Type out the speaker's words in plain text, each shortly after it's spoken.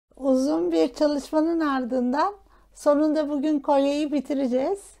Uzun bir çalışmanın ardından sonunda bugün kolyeyi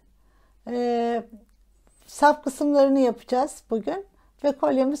bitireceğiz. Sap kısımlarını yapacağız bugün ve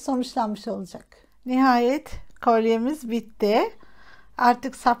kolyemiz sonuçlanmış olacak. Nihayet kolyemiz bitti.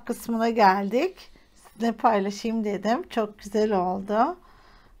 Artık sap kısmına geldik. Sizinle paylaşayım dedim. Çok güzel oldu.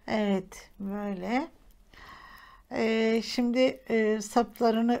 Evet, böyle. Şimdi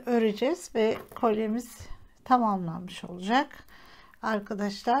saplarını öreceğiz ve kolyemiz tamamlanmış olacak.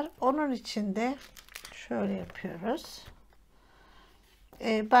 Arkadaşlar, onun için de şöyle yapıyoruz.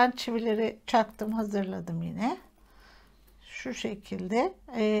 Ben çivileri çaktım, hazırladım yine. Şu şekilde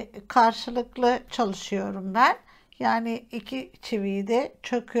karşılıklı çalışıyorum ben. Yani iki çiviyi de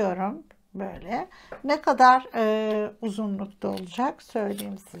çakıyorum böyle. Ne kadar uzunlukta olacak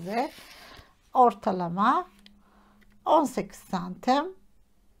söyleyeyim size. Ortalama 18 santim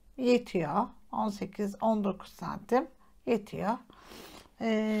yetiyor. 18-19 santim yetiyor.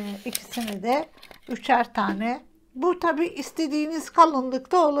 İkisini de üçer tane. Bu tabi istediğiniz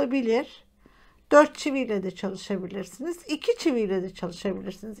kalınlıkta olabilir. 4 çiviyle de çalışabilirsiniz. 2 çiviyle de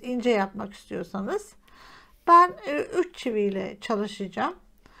çalışabilirsiniz. İnce yapmak istiyorsanız. Ben 3 çiviyle çalışacağım.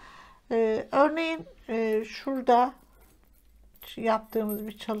 Örneğin şurada yaptığımız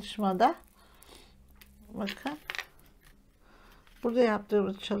bir çalışmada, bakın, burada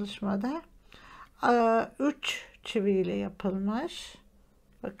yaptığımız çalışmada 3 çiviyle yapılmış.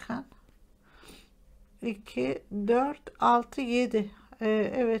 Bakın. 2, 4, 6, 7.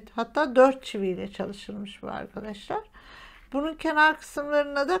 Evet, hatta 4 çiviyle çalışılmış bu arkadaşlar. Bunun kenar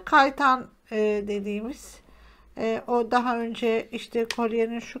kısımlarına da kaytan dediğimiz, o daha önce işte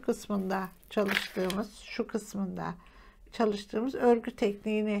kolyenin şu kısmında çalıştığımız örgü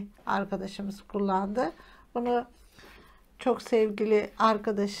tekniğini arkadaşımız kullandı. Bunu çok sevgili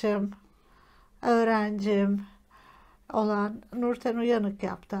arkadaşım, öğrencim olan Nurten Uyanık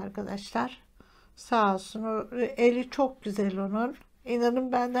yaptı arkadaşlar. Sağ olsun, eli çok güzel onun.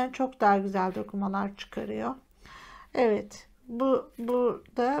 İnanın benden çok daha güzel dokumalar çıkarıyor. Evet, bu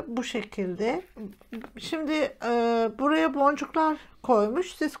da bu şekilde. Şimdi buraya boncuklar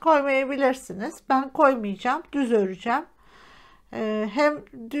koymuş. Siz koymayabilirsiniz. Ben koymayacağım. Düz öreceğim. Hem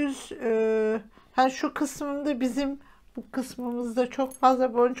düz, hani şu kısmında, bizim bu kısmımızda çok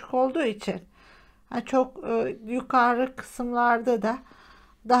fazla boncuk olduğu için, çok yukarı kısımlarda da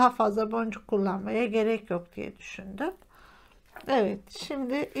daha fazla boncuk kullanmaya gerek yok diye düşündüm. Evet,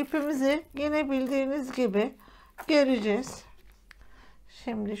 şimdi ipimizi yine bildiğiniz gibi gereceğiz.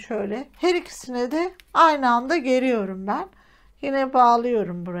 Şimdi şöyle her ikisine de aynı anda geriyorum ben. Yine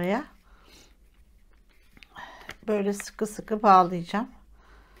bağlıyorum buraya. Böyle sıkı sıkı bağlayacağım.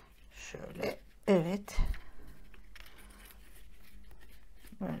 Şöyle, evet.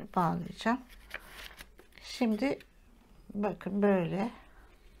 Böyle bağlayacağım. Şimdi bakın böyle.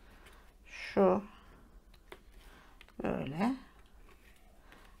 Şu. Böyle.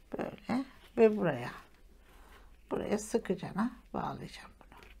 Böyle. Ve buraya. Buraya sıkıcana bağlayacağım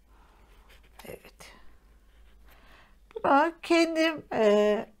bunu. Evet. Bunu kendim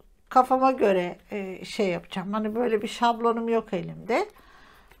kafama göre şey yapacağım. Hani böyle bir şablonum yok elimde.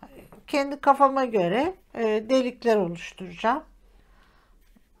 Kendi kafama göre delikler oluşturacağım.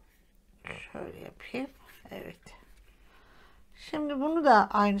 Şöyle yapayım. Evet. Şimdi bunu da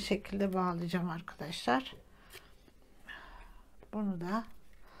aynı şekilde bağlayacağım arkadaşlar. Bunu da,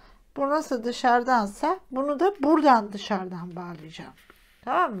 bu nasıl dışarıdansa bunu da buradan dışarıdan bağlayacağım.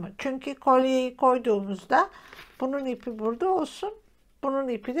 Tamam mı? Çünkü kolyeyi koyduğumuzda bunun ipi burada olsun. Bunun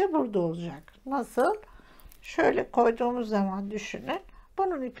ipi de burada olacak. Nasıl? Şöyle koyduğumuz zaman düşünün.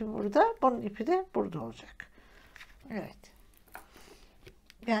 Bunun ipi burada, bunun ipi de burada olacak. Evet.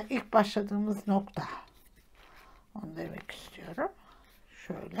 Yani ilk başladığımız nokta. Onu demek istiyorum.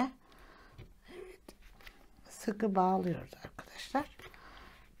 Şöyle. Evet. Sıkı bağlıyoruz arkadaşlar.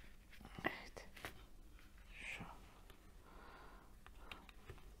 Evet. Şu.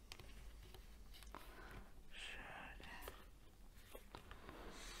 Şöyle.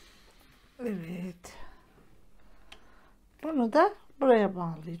 Evet. Bunu da buraya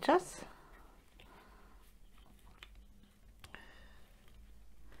bağlayacağız.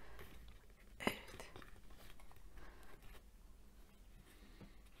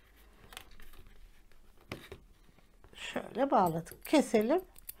 Şöyle bağladık. Keselim.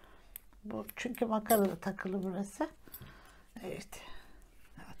 Bu çünkü makaralı takılı burası. Evet.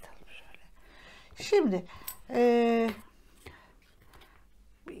 Atalım şöyle. Şimdi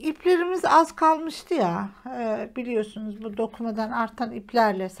iplerimiz az kalmıştı ya. Biliyorsunuz bu dokumadan artan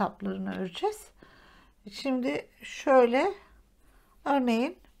iplerle saplarını öreceğiz. Şimdi şöyle,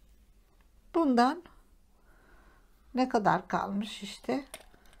 örneğin bundan ne kadar kalmış işte.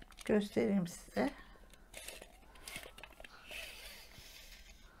 göstereyim size.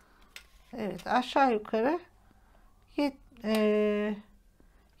 Evet, aşağı yukarı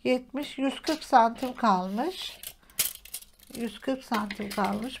 70-140 santim kalmış. 140 santim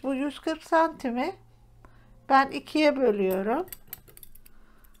kalmış. Bu 140 santimi ben ikiye bölüyorum.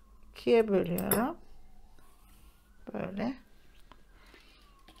 İkiye bölüyorum. Böyle.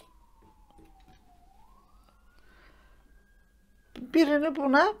 Birini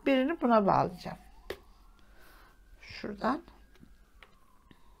buna, birini buna bağlayacağım. Şuradan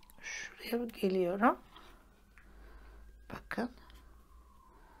şuraya geliyorum. Bakın.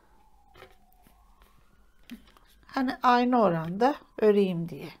 Hani aynı oranda öreyim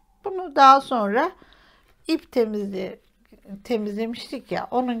diye. Bunu daha sonra ip temizlemiştik ya,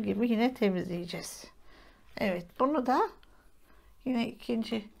 onun gibi yine temizleyeceğiz. Evet, bunu da yine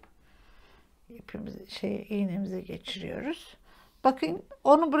ikinci iğnemize geçiriyoruz. Bakın,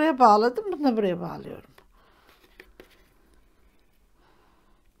 onu buraya bağladım, bunu da buraya bağlıyorum.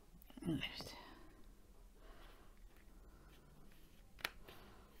 Evet.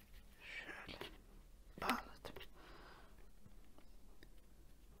 Şöyle bağladım.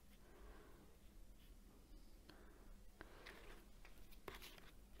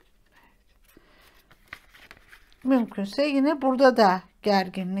 Mümkünse yine burada da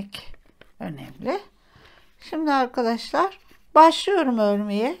gerginlik önemli. Şimdi arkadaşlar başlıyorum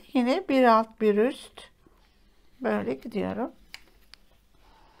örmeye. Yine bir alt bir üst böyle gidiyorum.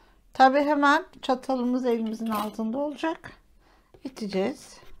 Tabi hemen çatalımız elimizin altında olacak.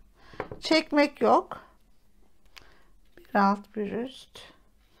 İteceğiz. Çekmek yok. Bir alt bir üst.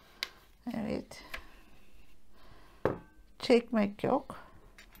 Evet. Çekmek yok.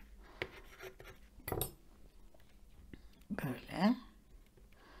 Böyle.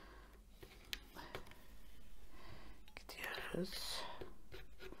 Gidiyoruz.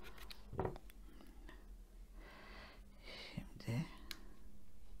 Şimdi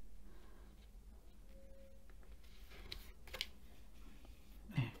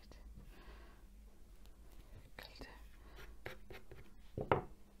evet.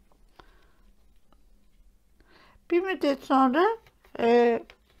 Bir müddet sonra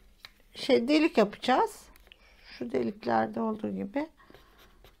delik yapacağız. Şu deliklerde olduğu gibi.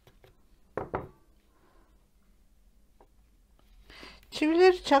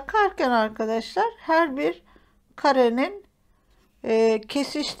 Çivileri çakarken arkadaşlar her bir karenin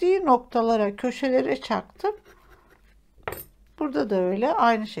kesiştiği noktalara, köşelere çaktım. Burada da öyle,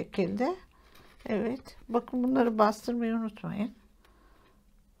 aynı şekilde. Evet. Bakın, bunları bastırmayı unutmayın.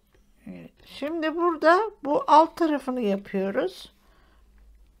 Evet. Şimdi burada bu alt tarafını yapıyoruz.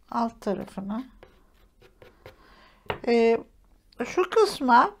 Alt tarafını. Şu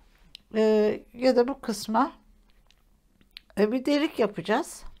kısma ya da bu kısma bir delik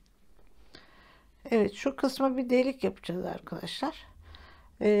yapacağız. Evet, şu kısma bir delik yapacağız arkadaşlar.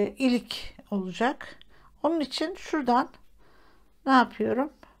 İlik olacak. Onun için şuradan ne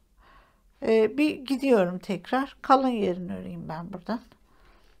yapıyorum? Bir gidiyorum tekrar. Kalın yerini öreyim ben buradan.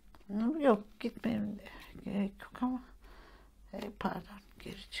 Yok, gitmeyeyim gerek yok ama pardon,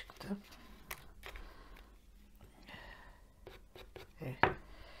 geri çıktım. Evet.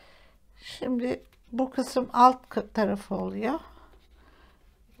 Şimdi bu kısım alt tarafı oluyor.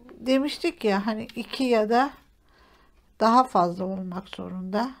 Demiştik ya, hani 2 ya da daha fazla olmak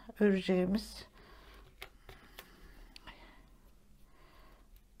zorunda öreceğimiz.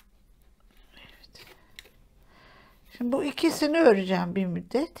 Evet. Şimdi bu ikisini öreceğim bir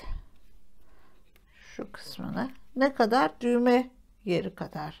müddet. Şu kısmını. Ne kadar? Düğme yeri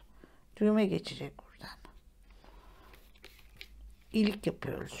kadar. Düğme geçecek buradan. İlik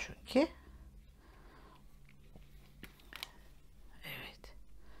yapıyoruz çünkü. Evet.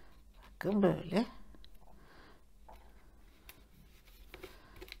 Bakın böyle.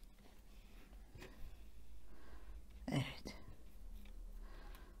 Evet.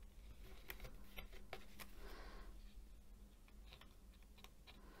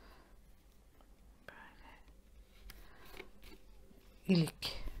 Böyle.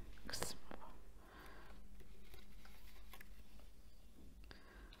 İlik kısmı bu.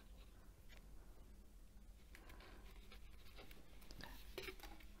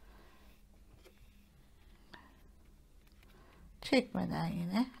 Çekmeden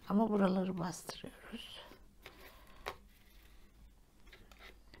yine, ama buraları bastırıyoruz.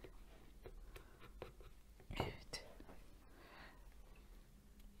 Evet.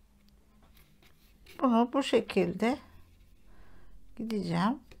 Bunu bu şekilde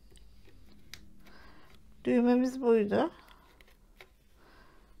gideceğim. Düğmemiz buydu.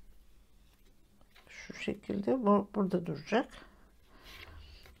 Şu şekilde burada duracak.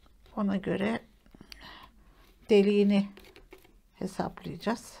 ona göre deliğini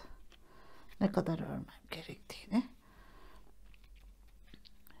hesaplayacağız. Ne kadar örmem gerektiğini.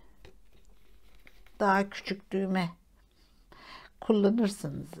 Daha küçük düğme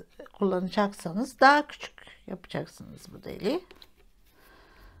kullanacaksanız daha küçük yapacaksınız bu deliği.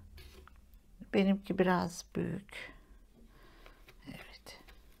 Benimki biraz büyük. Evet.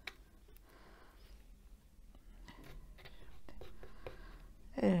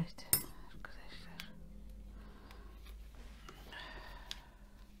 Evet arkadaşlar.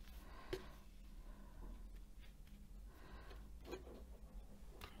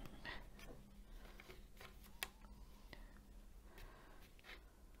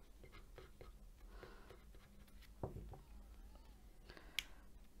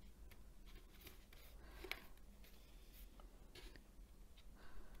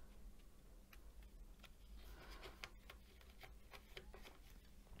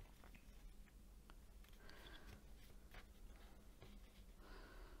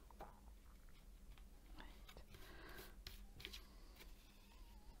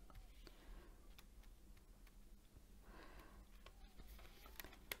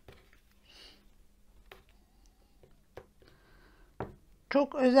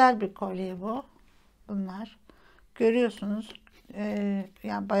 Çok özel bir kolye bu. Bunlar. Görüyorsunuz.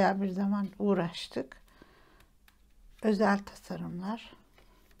 Yani bayağı bir zaman uğraştık. Özel tasarımlar.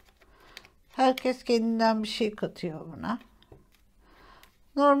 Herkes kendinden bir şey katıyor buna.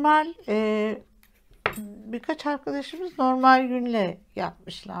 Normal birkaç arkadaşımız normal yünle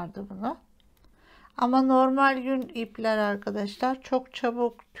yapmışlardı bunu. Ama normal yün ipler arkadaşlar çok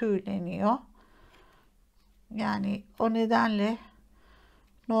çabuk tüyleniyor. Yani o nedenle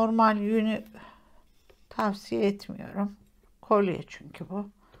normal yünü tavsiye etmiyorum. Kolye çünkü bu.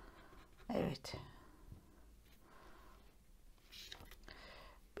 Evet.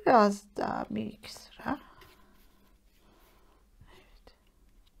 Biraz daha bir iki sıra. Evet.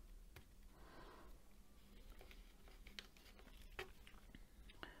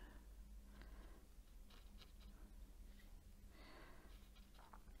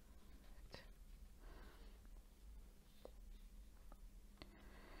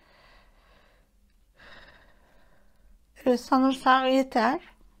 Evet, sanırsam yeter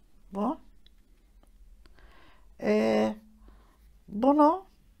bu. Bunu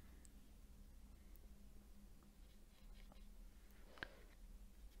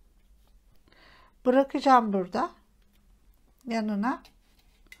bırakacağım burada. Yanına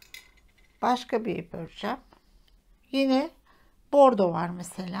başka bir ip öreceğim. Yine bordo var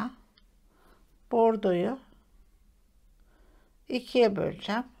mesela. Bordoyu ikiye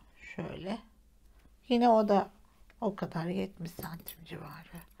böleceğim. Şöyle. Yine o da o kadar 70 santim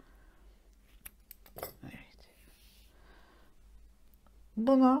civarı. Evet.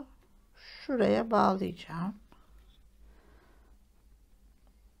 Bunu şuraya bağlayacağım.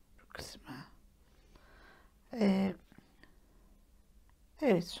 Bu kısmı.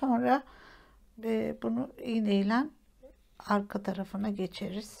 Evet, sonra bunu iğneyle arka tarafına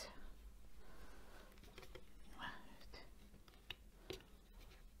geçeriz. Evet.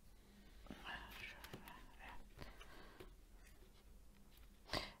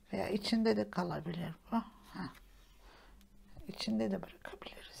 Veya içinde de kalabilir bu. İçinde de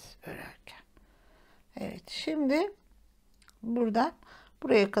bırakabiliriz örerken. Evet, şimdi buradan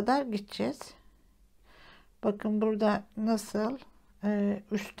buraya kadar gideceğiz. Bakın burada nasıl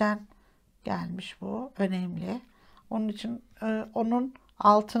üstten gelmiş, bu önemli. Onun için onun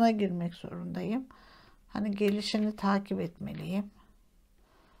altına girmek zorundayım. Hani gelişini takip etmeliyim.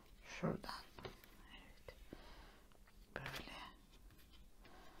 Şuradan. Evet. Böyle.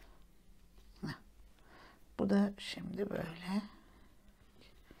 Heh. Bu da şimdi böyle.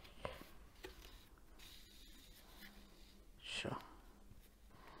 Şu.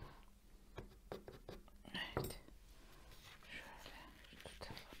 Evet. Şöyle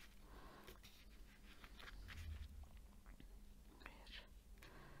tutalım.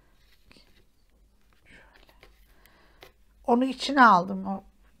 Şöyle. Onu içine aldım, o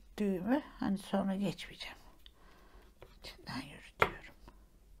düğümü. Hani sonra geçmeyeceğim. İçinden yürütüyorum.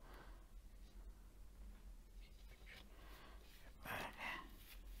 Böyle.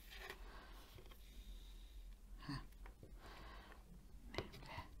 Heh.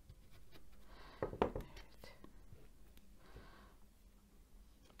 Böyle. Evet.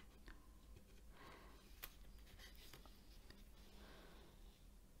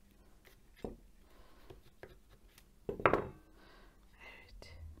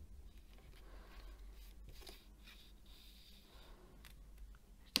 Evet.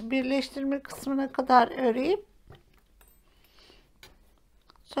 Birleştirme kısmına kadar öreyim.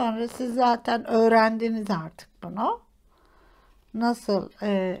 Sonra siz zaten öğrendiniz artık bunu. Nasıl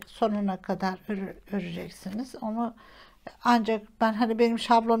sonuna kadar öreceksiniz. Onu ancak ben hani benim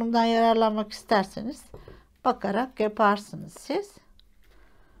şablonumdan yararlanmak isterseniz bakarak yaparsınız siz.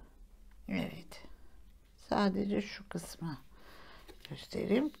 Evet. Sadece şu kısmı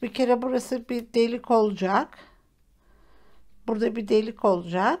göstereyim. Bir kere burası bir delik olacak. Burada bir delik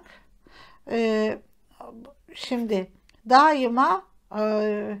olacak. Şimdi daima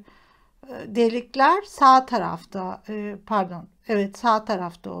delikler sağ tarafta, pardon, evet sağ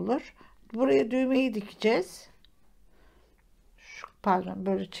tarafta olur. Buraya düğmeyi dikeceğiz. Pardon,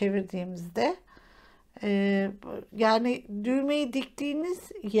 böyle çevirdiğimizde yani düğmeyi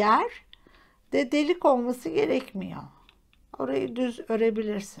diktiğiniz yer de delik olması gerekmiyor. Orayı düz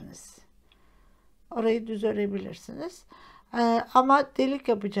örebilirsiniz. Orayı düz örebilirsiniz. Ama delik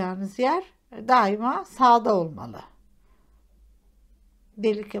yapacağınız yer daima sağda olmalı.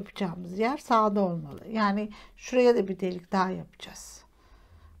 Delik yapacağımız yer sağda olmalı. Yani şuraya da bir delik daha yapacağız.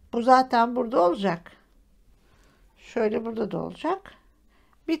 Bu zaten burada olacak. Şöyle burada da olacak.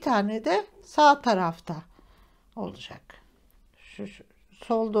 Bir tane de sağ tarafta olacak. Şu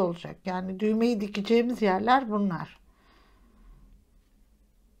solda olacak. Yani düğmeyi dikeceğimiz yerler bunlar.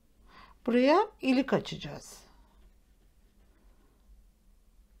 Buraya ilik açacağız.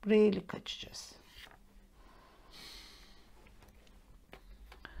 Buraya ilik açacağız.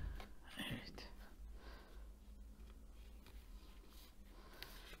 Evet.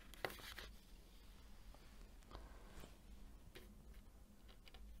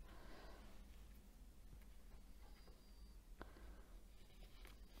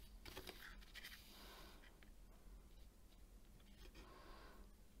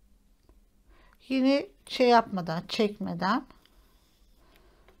 Yine şey yapmadan, çekmeden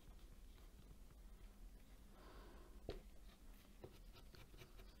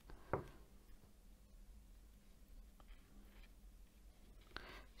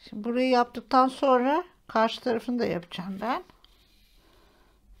şimdi burayı yaptıktan sonra karşı tarafını da yapacağım ben.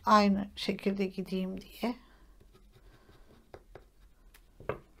 Aynı şekilde gideyim diye.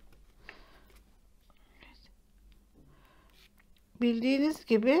 Bildiğiniz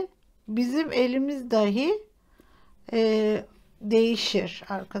gibi bizim elimiz dahi değişir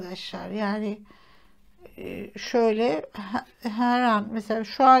arkadaşlar. Yani şöyle her an mesela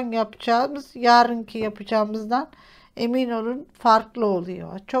şu an yapacağımız yarınki yapacağımızdan emin olun farklı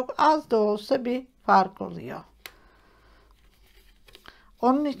oluyor. Çok az da olsa bir fark oluyor.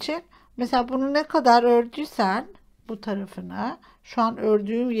 Onun için mesela bunu ne kadar ördüysen bu tarafını şu an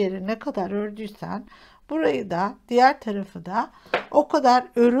ördüğüm yeri ne kadar ördüysen burayı da diğer tarafı da o kadar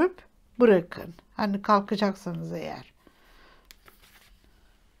örüp bırakın. Hani kalkacaksanız eğer.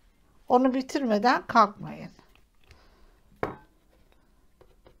 Onu bitirmeden kalkmayın.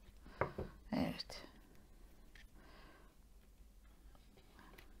 Evet.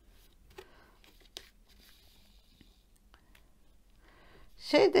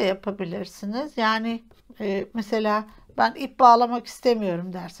 Şey de yapabilirsiniz. Yani mesela ben ip bağlamak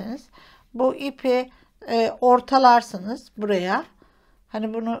istemiyorum derseniz bu ipi ortalarsınız buraya.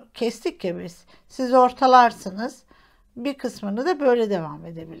 Hani bunu kestik ya biz. Siz ortalarsınız. Bir kısmını da böyle devam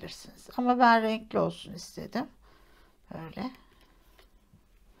edebilirsiniz. Ama ben renkli olsun istedim. Böyle.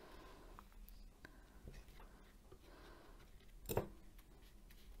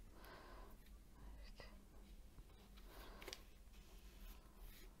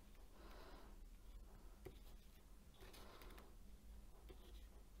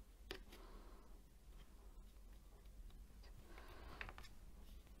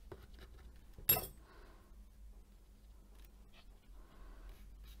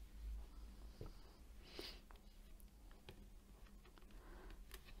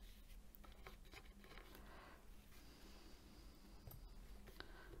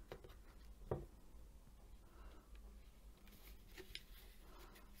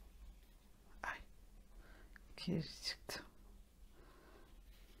 Geri çıktı.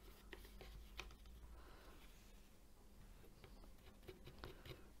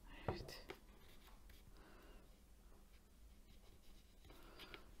 Evet.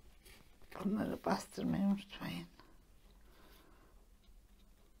 Bunları bastırmayı unutmayın.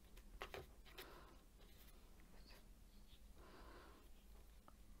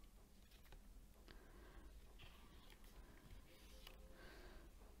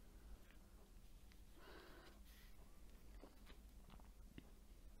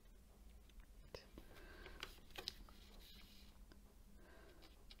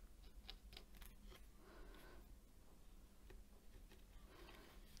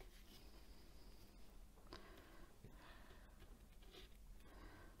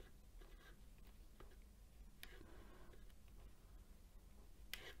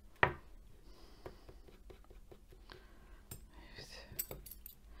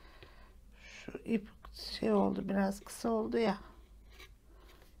 şey oldu, biraz kısa oldu ya.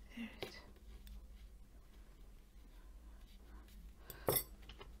 Evet.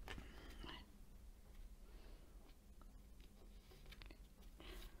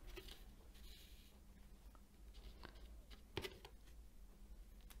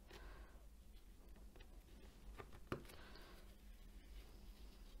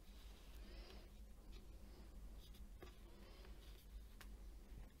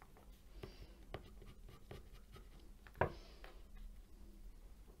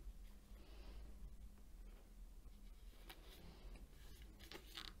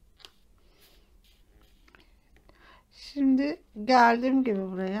 Şimdi geldiğim gibi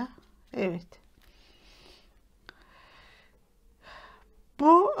buraya. Evet.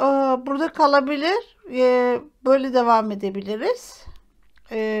 Bu burada kalabilir. Böyle devam edebiliriz.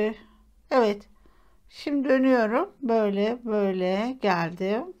 Evet. Şimdi dönüyorum. Böyle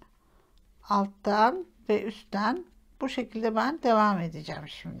geldim. Alttan ve üstten. Bu şekilde ben devam edeceğim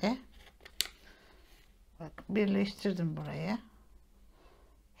şimdi. Bak, birleştirdim burayı.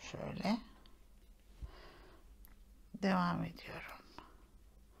 Şöyle. Devam ediyorum.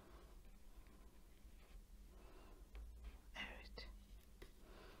 Evet.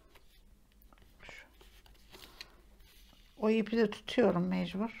 O ipi de tutuyorum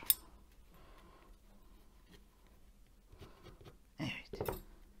mecbur. Evet.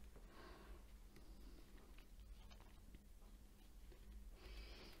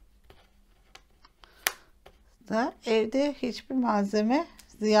 Da evde hiçbir malzeme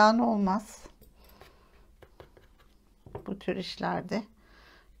ziyan olmaz. Bu tür işlerde.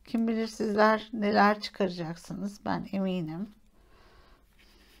 Kim bilir sizler neler çıkaracaksınız, ben eminim.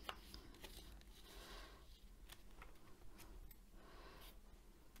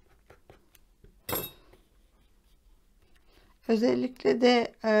 Özellikle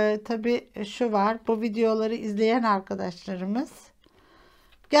de tabii şu var, bu videoları izleyen arkadaşlarımız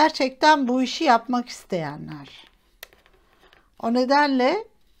gerçekten bu işi yapmak isteyenler. O nedenle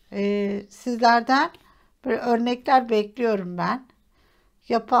sizlerden böyle örnekler bekliyorum ben.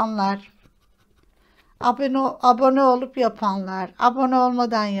 Yapanlar, abone olup yapanlar, abone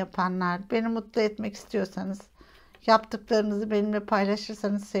olmadan yapanlar, beni mutlu etmek istiyorsanız yaptıklarınızı benimle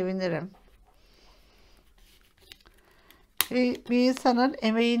paylaşırsanız sevinirim. Bir insanın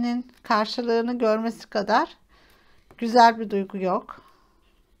emeğinin karşılığını görmesi kadar güzel bir duygu yok.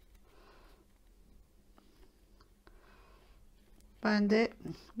 Ben de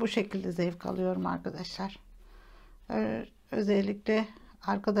bu şekilde zevk alıyorum arkadaşlar. Özellikle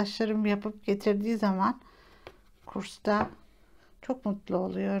arkadaşlarım yapıp getirdiği zaman kursta çok mutlu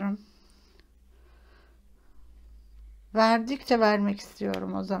oluyorum. Verdikçe vermek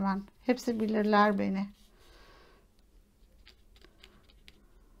istiyorum o zaman. Hepsi bilirler beni.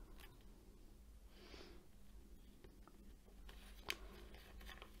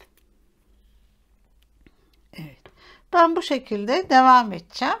 Evet. Ben bu şekilde devam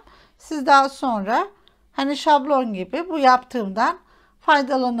edeceğim. Siz daha sonra hani şablon gibi bu yaptığımdan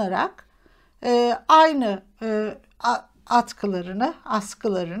faydalanarak aynı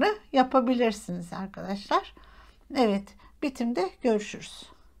askılarını yapabilirsiniz arkadaşlar. Evet, bitimde görüşürüz.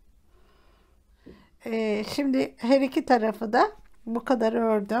 Şimdi her iki tarafı da bu kadar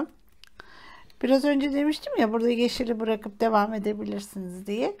ördüm. Biraz önce demiştim ya, burada yeşili bırakıp devam edebilirsiniz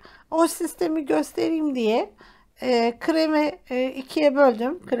diye. O sistemi göstereyim diye kremi ikiye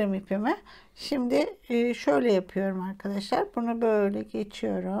böldüm, krem ipimi. Şimdi şöyle yapıyorum arkadaşlar. Bunu böyle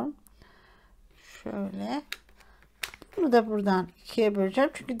geçiyorum. Şöyle. Bunu da buradan ikiye böleceğim.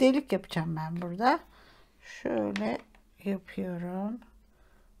 Çünkü delik yapacağım ben burada. Şöyle yapıyorum.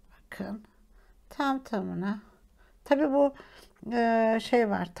 Bakın. Tam tamına. Tabii bu şey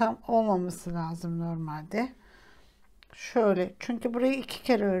var. Tam olmaması lazım normalde. Şöyle. Çünkü burayı iki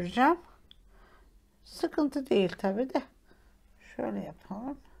kere öreceğim. Sıkıntı değil tabii de. Şöyle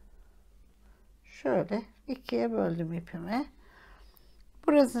yapalım. Şöyle ikiye böldüm ipimi.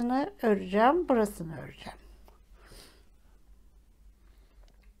 Burasını öreceğim. Burasını öreceğim.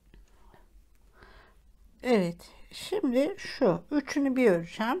 Evet. Şimdi şu üçünü bir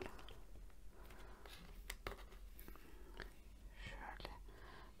öreceğim. Şöyle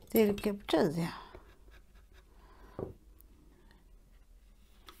delik yapacağız ya.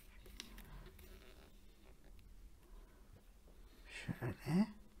 Şöyle.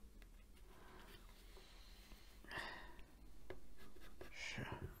 Şu.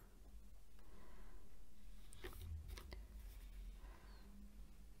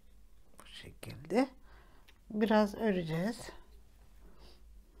 Bu şekilde. Biraz öreceğiz.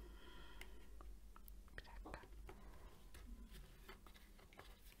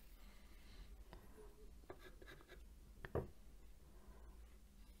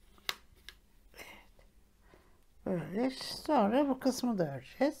 Böyle. Sonra bu kısmı da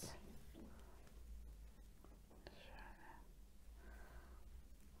öreceğiz.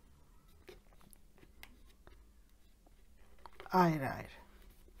 Ayrı ayrı.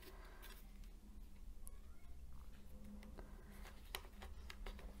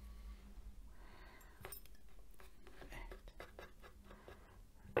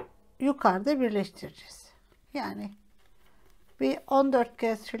 Yukarıda birleştireceğiz. Yani bir 14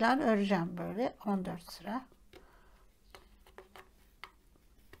 kez falan öreceğim böyle. 14 sıra.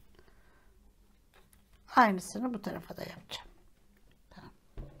 Aynısını bu tarafa da yapacağım. Tamam.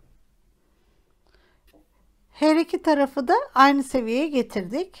 Her iki tarafı da aynı seviyeye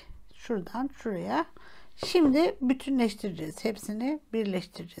getirdik. Şuradan şuraya. Şimdi bütünleştireceğiz. Hepsini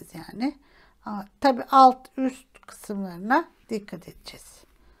birleştireceğiz yani. Ama tabii alt üst kısımlarına dikkat edeceğiz.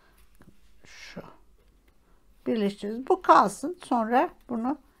 Şu. Birleştireceğiz. Bu kalsın. Sonra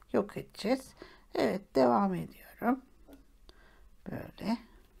bunu yok edeceğiz. Evet, devam ediyorum. Böyle.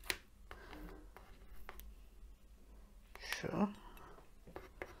 Şu.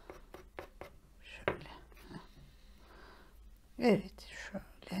 Şöyle. Evet,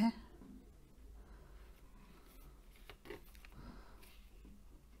 şöyle.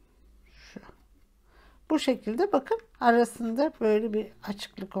 Şu. Bu şekilde bakın arasında böyle bir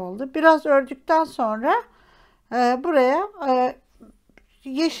açıklık oldu. Biraz ördükten sonra buraya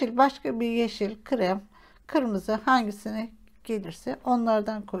yeşil, başka bir yeşil, krem, kırmızı hangisine gelirse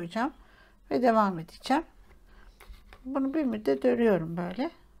onlardan koyacağım ve devam edeceğim. Bunu bir müddet örüyorum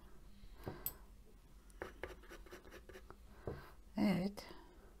böyle. Evet.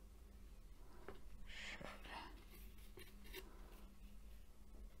 Şöyle.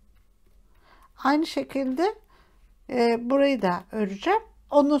 Aynı şekilde burayı da öreceğim.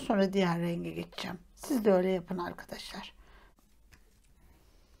 Ondan sonra diğer renge geçeceğim. Siz de öyle yapın arkadaşlar.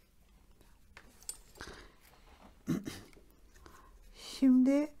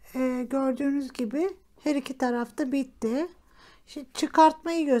 Şimdi gördüğünüz gibi her iki tarafta bitti. Şimdi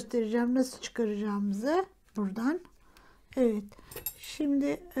çıkartmayı göstereceğim. Nasıl çıkaracağımızı buradan. Evet.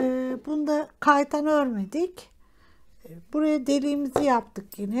 Şimdi bunda kaytan örmedik. Buraya deliğimizi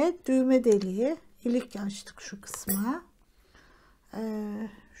yaptık yine. Düğme deliği. İlik açtık şu kısma.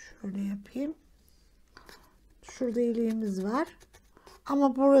 Şöyle yapayım. Şurada iliğimiz var.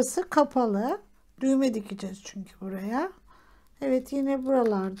 Ama burası kapalı. Düğme dikeceğiz çünkü buraya. Evet, yine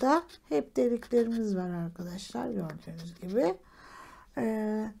buralarda hep deliklerimiz var arkadaşlar. Gördüğünüz gibi.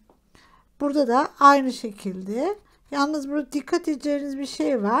 Burada da aynı şekilde. Yalnız burada dikkat edeceğiniz bir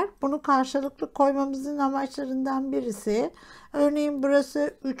şey var. Bunu karşılıklı koymamızın amaçlarından birisi. Örneğin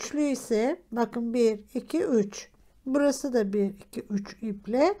burası üçlü ise bakın 1, 2, 3. Burası da 1, 2, 3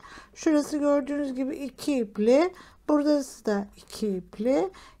 iple. Şurası gördüğünüz gibi 2 ipli. Burası da 2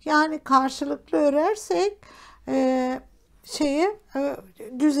 ipli. Yani karşılıklı örersek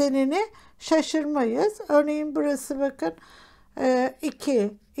düzenini şaşırmayız. Örneğin burası bakın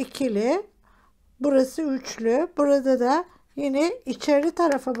 2 ikili. Burası üçlü. Burada da yine içeri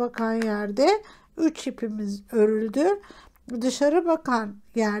tarafa bakan yerde 3 ipimiz örüldü. Dışarı bakan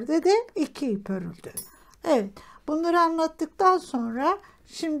yerde de 2 ip örüldü. Evet. Bunları anlattıktan sonra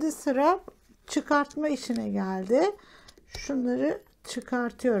şimdi sıra çıkartma işine geldi. Şunları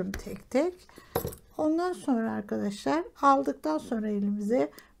çıkartıyorum tek tek. Ondan sonra arkadaşlar aldıktan sonra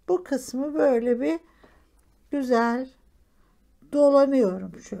elimize bu kısmı böyle bir güzel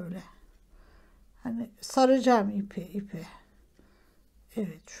dolanıyorum şöyle. Hani saracağım ipi.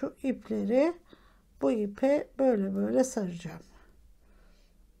 Evet, şu ipleri bu ipe böyle saracağım.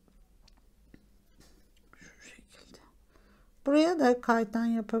 Şu şekilde. Buraya da kaytan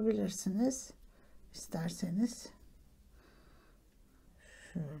yapabilirsiniz isterseniz.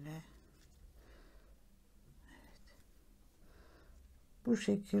 Şöyle. Evet. Bu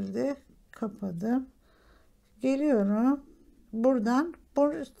şekilde kapadım. Geliyorum. Buradan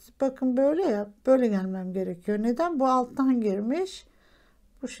bakın böyle ya, böyle gelmem gerekiyor. Neden? Bu alttan girmiş.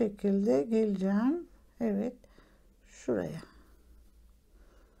 Bu şekilde geleceğim. Evet. Şuraya.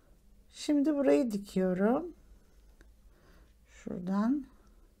 Şimdi burayı dikiyorum. Şuradan.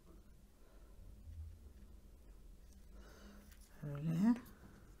 Böyle.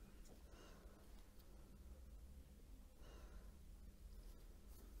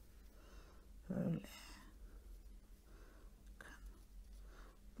 Böyle.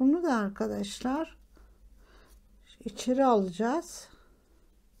 Bunu da arkadaşlar içeri alacağız.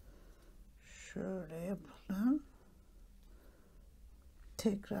 Şöyle yapalım.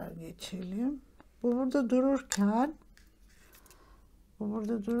 Tekrar geçelim. Bu burada dururken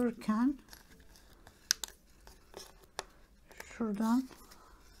şuradan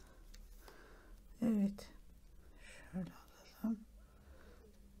evet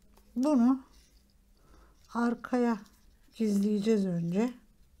Bunu arkaya gizleyeceğiz önce.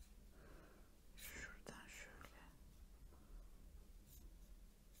 Şuradan şöyle.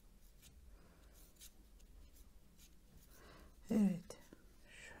 Evet.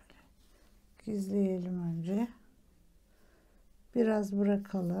 Şöyle gizleyelim önce. Biraz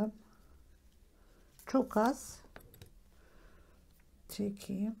bırakalım. Çok az.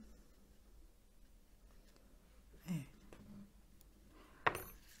 Çekeyim. Evet.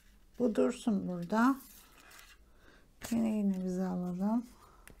 Bu dursun burada. Yine iğnemizi alalım.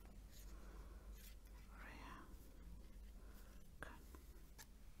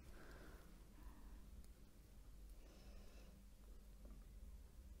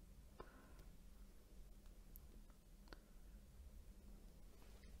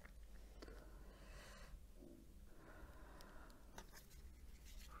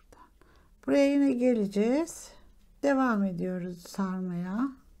 Buraya yine geleceğiz. Devam ediyoruz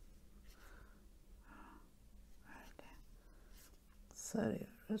sarmaya. Böyle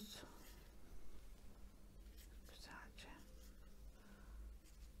sarıyoruz. Güzelce.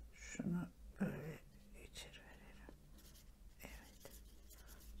 Şunu böyle içeri verelim. Evet.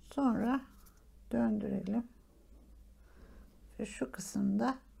 Sonra döndürelim. Ve şu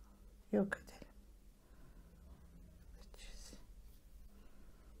kısımda yok edelim.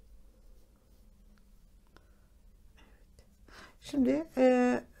 Şimdi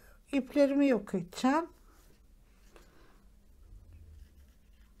iplerimi yok edeceğim.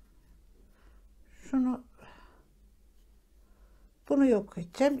 Bunu yok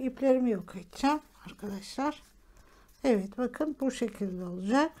edeceğim. İplerimi yok edeceğim arkadaşlar. Evet, bakın bu şekilde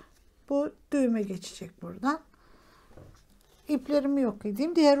olacak. Bu düğme geçecek buradan. İplerimi yok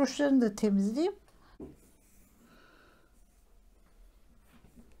edeyim. Diğer uçlarını da temizleyeyim.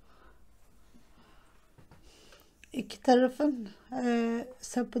 İki tarafın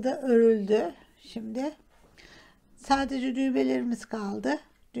sapı da örüldü. Şimdi sadece düğmelerimiz kaldı.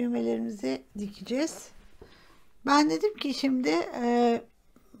 Düğmelerimizi dikeceğiz. Ben dedim ki şimdi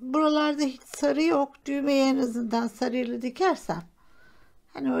buralarda hiç sarı yok. Düğmeyi en azından sarıyla dikersem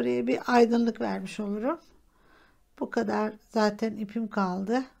hani oraya bir aydınlık vermiş olurum. Bu kadar zaten ipim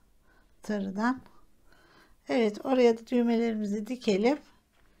kaldı sarıdan. Evet, oraya da düğmelerimizi dikelim.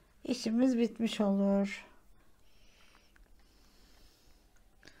 İşimiz bitmiş olur.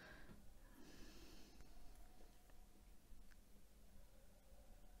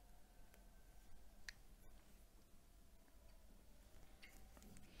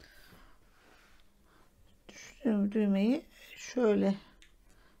 Düğmeyi şöyle,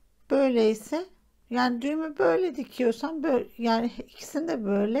 böyleyse yani düğme böyle dikiyorsam böyle, yani ikisini de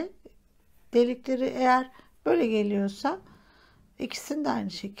böyle, delikleri eğer böyle geliyorsa ikisini de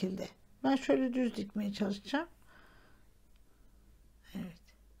aynı şekilde. Ben şöyle düz dikmeye çalışacağım. Evet.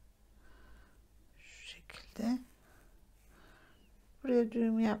 Şu şekilde. Buraya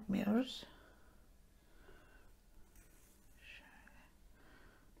düğüm yapmıyoruz.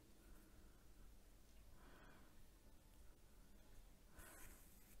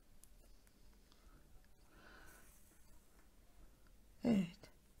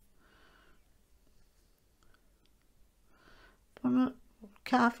 Evet. Bunu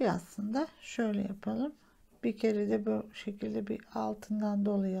kafi aslında. Şöyle yapalım. Bir kere de bu şekilde bir altından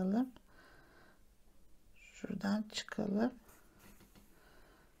dolayalım. Şuradan çıkalım.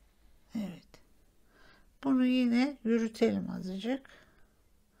 Evet. Bunu yine yürütelim azıcık.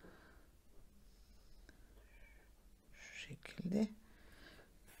 Şu şekilde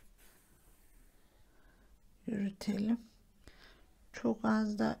yürütelim. Çok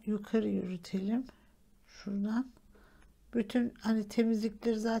az da yukarı yürütelim. Şuradan. Bütün hani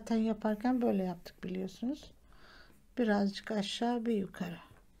temizlikleri zaten yaparken böyle yaptık biliyorsunuz. Birazcık aşağı bir yukarı.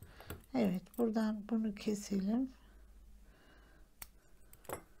 Evet, buradan bunu keselim.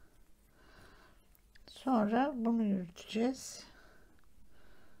 Sonra bunu yürüteceğiz.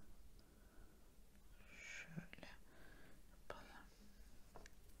 Şöyle yapalım.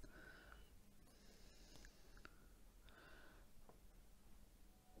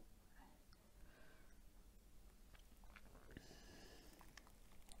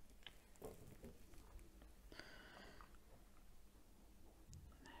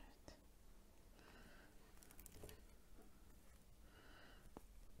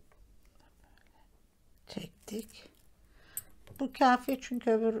 Çektik. Bu kafi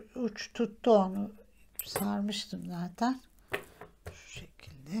çünkü öbür uç tuttu, onu sarmıştım zaten. Şu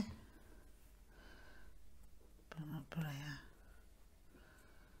şekilde. Bunu buraya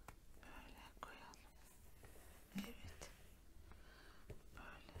böyle koyalım. Evet.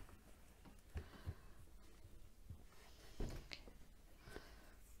 Böyle.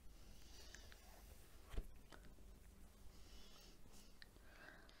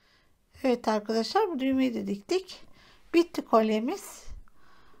 Evet arkadaşlar, bu düğmeyi de diktik. Bitti kolyemiz.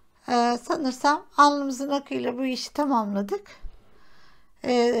 Sanırsam alnımızın akıyla bu işi tamamladık.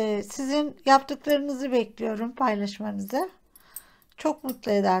 Sizin yaptıklarınızı bekliyorum, paylaşmanızı. Çok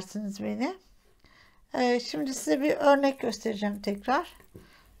mutlu edersiniz beni. Şimdi size bir örnek göstereceğim tekrar.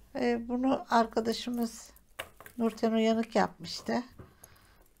 Bunu arkadaşımız Nurten Uyanık yapmıştı.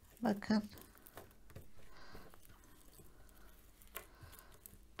 Bakın.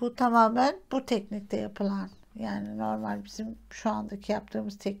 Bu tamamen bu teknikte yapılan, yani normal bizim şu andaki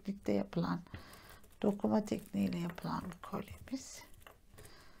yaptığımız teknikte yapılan, dokuma tekniğiyle yapılan bir kolyemiz.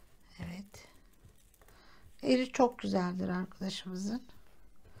 Evet. Eli çok güzeldir arkadaşımızın.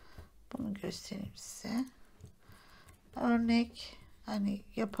 Bunu göstereyim size. Örnek hani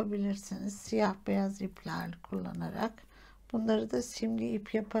yapabilirsiniz. Siyah beyaz ipler kullanarak. Bunları da simli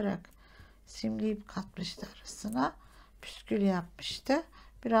ip yaparak, simli ip katmıştı arasına. Püskül yapmıştı.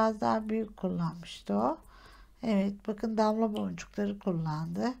 Biraz daha büyük kullanmıştı o. Evet, bakın damla boncukları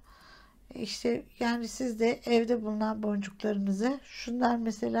kullandı. İşte yani siz de evde bulunan boncuklarınızı, şunlar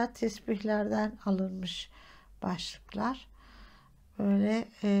mesela tesbihlerden alınmış başlıklar. Böyle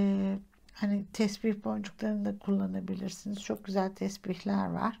hani tesbih boncuklarını da kullanabilirsiniz. Çok güzel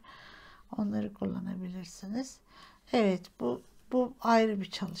tesbihler var. Onları kullanabilirsiniz. Evet, bu ayrı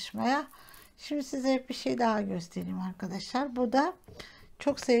bir çalışmaya. Şimdi size bir şey daha göstereyim arkadaşlar. Bu da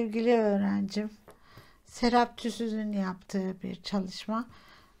çok sevgili öğrencim Serap Tüsüz'ün yaptığı bir çalışma.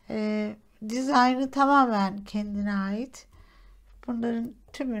 Dizaynı tamamen kendine ait. Bunların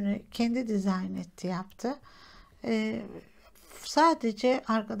tümünü kendi dizayn etti, yaptı. Sadece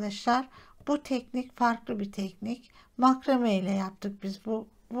arkadaşlar bu teknik farklı bir teknik. Makrame ile yaptık biz bu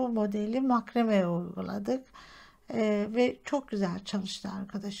modeli, makremeye uyguladık. Ve çok güzel çalıştı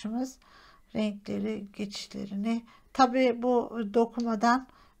arkadaşımız. Renkleri, geçişlerini. Tabii bu dokumadan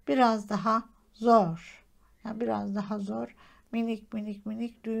biraz daha zor. Yani biraz daha zor.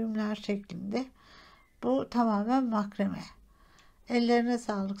 Minik düğümler şeklinde. Bu tamamen makrame. Ellerine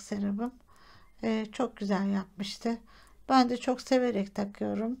sağlık Serap'ım. Çok güzel yapmıştı. Ben de çok severek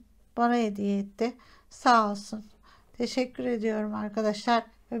takıyorum. Bana hediye etti. Sağ olsun. Teşekkür ediyorum arkadaşlar.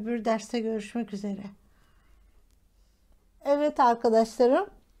 Öbür derste görüşmek üzere. Evet arkadaşlarım.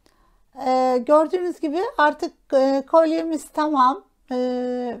 Gördüğünüz gibi artık kolyemiz tamam.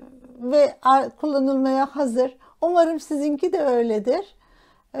 Ve kullanılmaya hazır. Umarım sizinki de öyledir.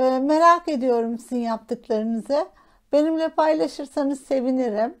 Merak ediyorum sizin yaptıklarınızı. Benimle paylaşırsanız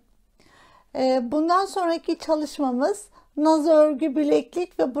sevinirim. Bundan sonraki çalışmamız Nazo örgü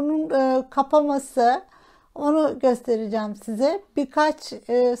bileklik ve bunun kapaması. Onu göstereceğim size. Birkaç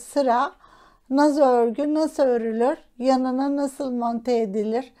sıra Nazo örgü nasıl örülür, yanına nasıl monte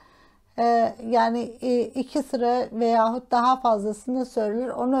edilir. Yani 2 sıra veyahut daha fazlası nasıl örülür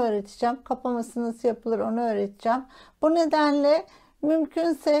onu öğreteceğim. Kapaması nasıl yapılır onu öğreteceğim. Bu nedenle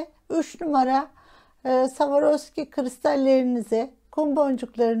mümkünse 3 numara Swarovski kristallerinizi, kum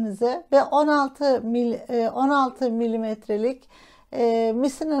boncuklarınızı ve 16 milimetrelik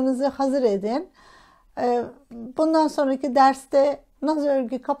misinanızı hazır edin. Bundan sonraki derste Nazo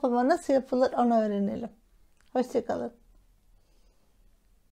örgü kapama nasıl yapılır onu öğrenelim. Hoşça kalın.